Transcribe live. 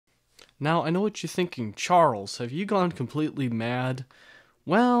Now, I know what you're thinking, Charles, have you gone completely mad?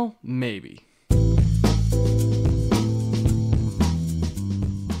 Well, maybe.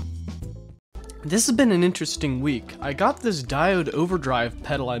 This has been an interesting week. I got this diode overdrive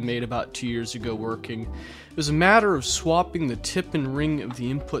pedal I made about 2 years ago working. It was a matter of swapping the tip and ring of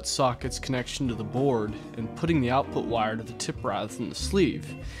the input socket's connection to the board and putting the output wire to the tip rather than the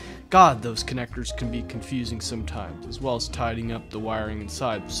sleeve. God, those connectors can be confusing sometimes, as well as tidying up the wiring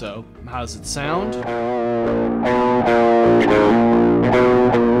inside. So, how does it sound?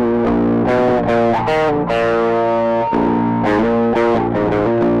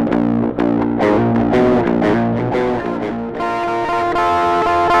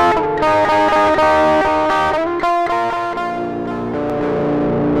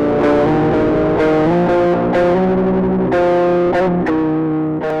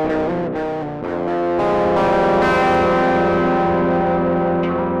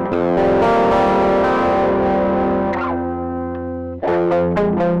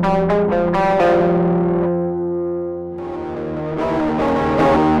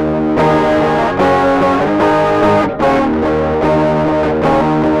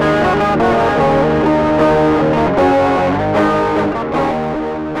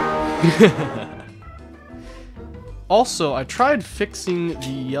 Also, I tried fixing the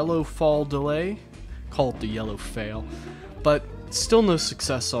yellow fall delay, call it the yellow fail, but still no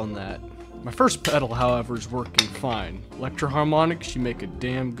success on that. My first pedal, however, is working fine. Electroharmonics, you make a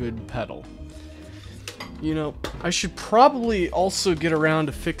damn good pedal. You know, I should probably also get around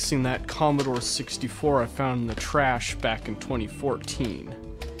to fixing that Commodore 64 I found in the trash back in 2014.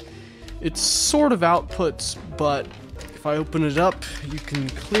 It's sort of outputs, but if I open it up, you can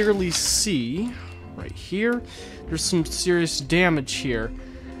clearly see, right here, there's some serious damage here.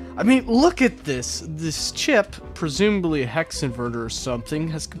 I mean, look at this. This chip, presumably a hex inverter or something,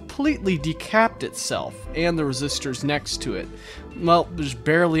 has completely decapped itself, and the resistors next to it. Well, there's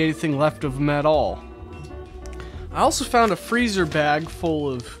barely anything left of them at all. I also found a freezer bag full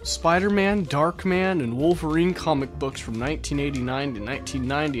of Spider-Man, Darkman, and Wolverine comic books from 1989 to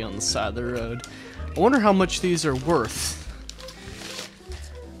 1990 on the side of the road. I wonder how much these are worth.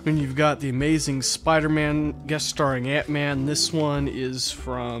 When you've got the Amazing Spider-Man guest starring Ant-Man, this one is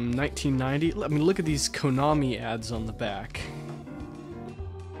from 1990. I mean, look at these Konami ads on the back.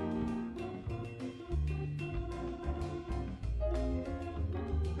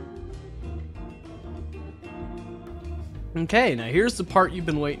 Okay, now here's the part you've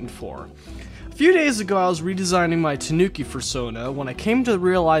been waiting for. A few days ago I was redesigning my Tanuki fursona when I came to the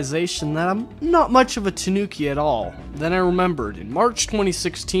realization that I'm not much of a Tanuki at all. Then I remembered, in March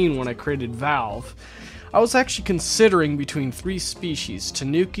 2016 when I created Valve, I was actually considering between 3 species,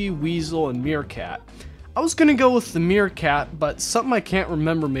 Tanuki, Weasel, and Meerkat. I was gonna go with the Meerkat, but something I can't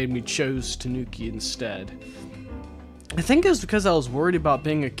remember made me choose Tanuki instead. I think it was because I was worried about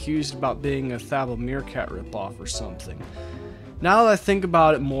being accused about being a Thabo Meerkat ripoff or something. Now that I think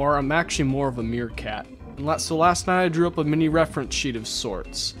about it more, I'm actually more of a Meerkat. So last night I drew up a mini reference sheet of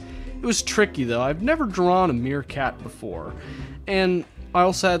sorts. It was tricky though, I've never drawn a Meerkat before. And I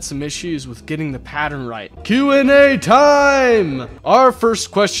also had some issues with getting the pattern right. Q&A time! Our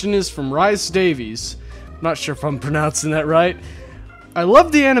first question is from Rhys Davies. I'm not sure if I'm pronouncing that right. I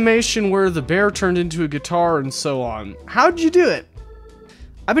love the animation where the bear turned into a guitar and so on. How'd you do it?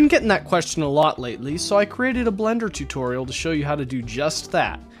 I've been getting that question a lot lately, so I created a Blender tutorial to show you how to do just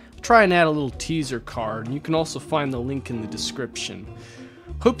that. I'll try and add a little teaser card, and you can also find the link in the description.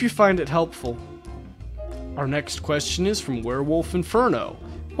 Hope you find it helpful. Our next question is from Werewolf Infurno.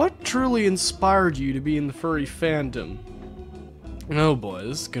 What truly inspired you to be in the furry fandom? Oh boy,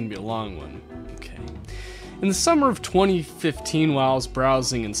 this is gonna be a long one. Okay. In the summer of 2015, while I was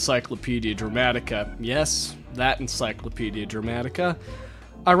browsing Encyclopedia Dramatica, yes, that Encyclopedia Dramatica,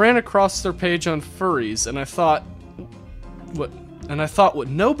 I ran across their page on furries, and I thought what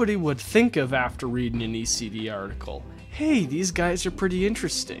nobody would think of after reading an ECD article. Hey, these guys are pretty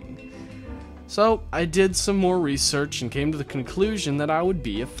interesting. So I did some more research and came to the conclusion that I would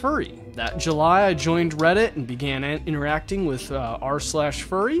be a furry. That July I joined Reddit and began interacting with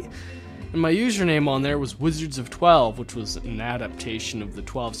r/furry, and my username on there was Wizards of 12, which was an adaptation of the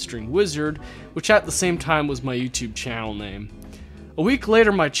 12-string wizard, which at the same time was my YouTube channel name. A week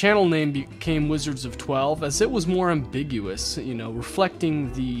later, my channel name became Wizards of 12, as it was more ambiguous, you know,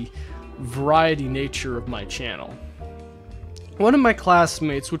 reflecting the variety nature of my channel. One of my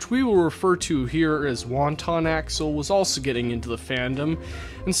classmates, which we will refer to here as Wonton Axel, was also getting into the fandom,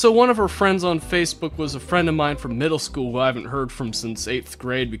 and so one of her friends on Facebook was a friend of mine from middle school who I haven't heard from since 8th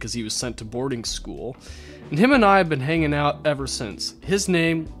grade because he was sent to boarding school. and him and I have been hanging out ever since. His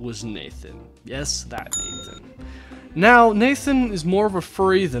name was Nathan. Yes, that Nathan. Now, Nathan is more of a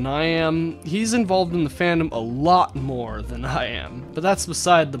furry than I am. He's involved in the fandom a lot more than I am, but that's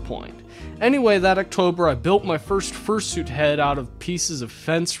beside the point. Anyway, that October I built my first fursuit head out of pieces of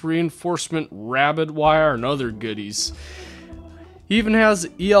fence reinforcement, rabbit wire, and other goodies. He even has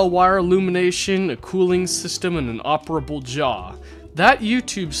EL wire illumination, a cooling system, and an operable jaw. That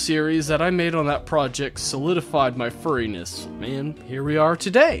YouTube series that I made on that project solidified my furriness, and here we are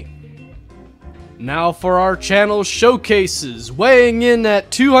today. Now for our channel showcases. Weighing in at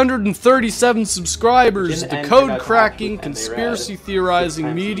 237 subscribers, the code cracking, conspiracy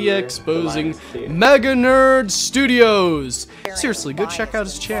theorizing, media exposing, Mega Nerd Studios. Seriously, go check out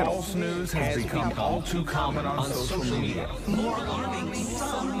his channel. False news has become all too common on social media.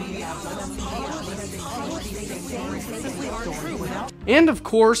 And of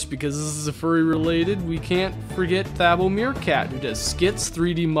course, because this is a furry related, we can't forget Thabo Meerkat, who does skits,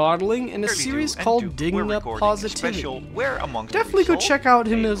 3D modeling, and a series called Digging Up Positivity. Definitely go check out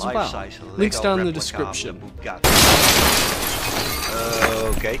him as well. Links down in the description.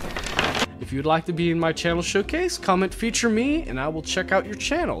 Okay. If you'd like to be in my channel showcase, comment feature me and I will check out your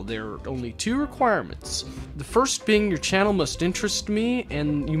channel. There are only 2 requirements. The first being your channel must interest me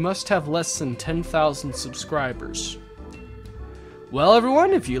and you must have less than 10,000 subscribers. Well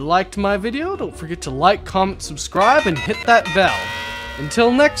everyone, if you liked my video, don't forget to like, comment, subscribe, and hit that bell.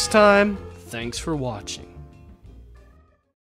 Until next time, thanks for watching.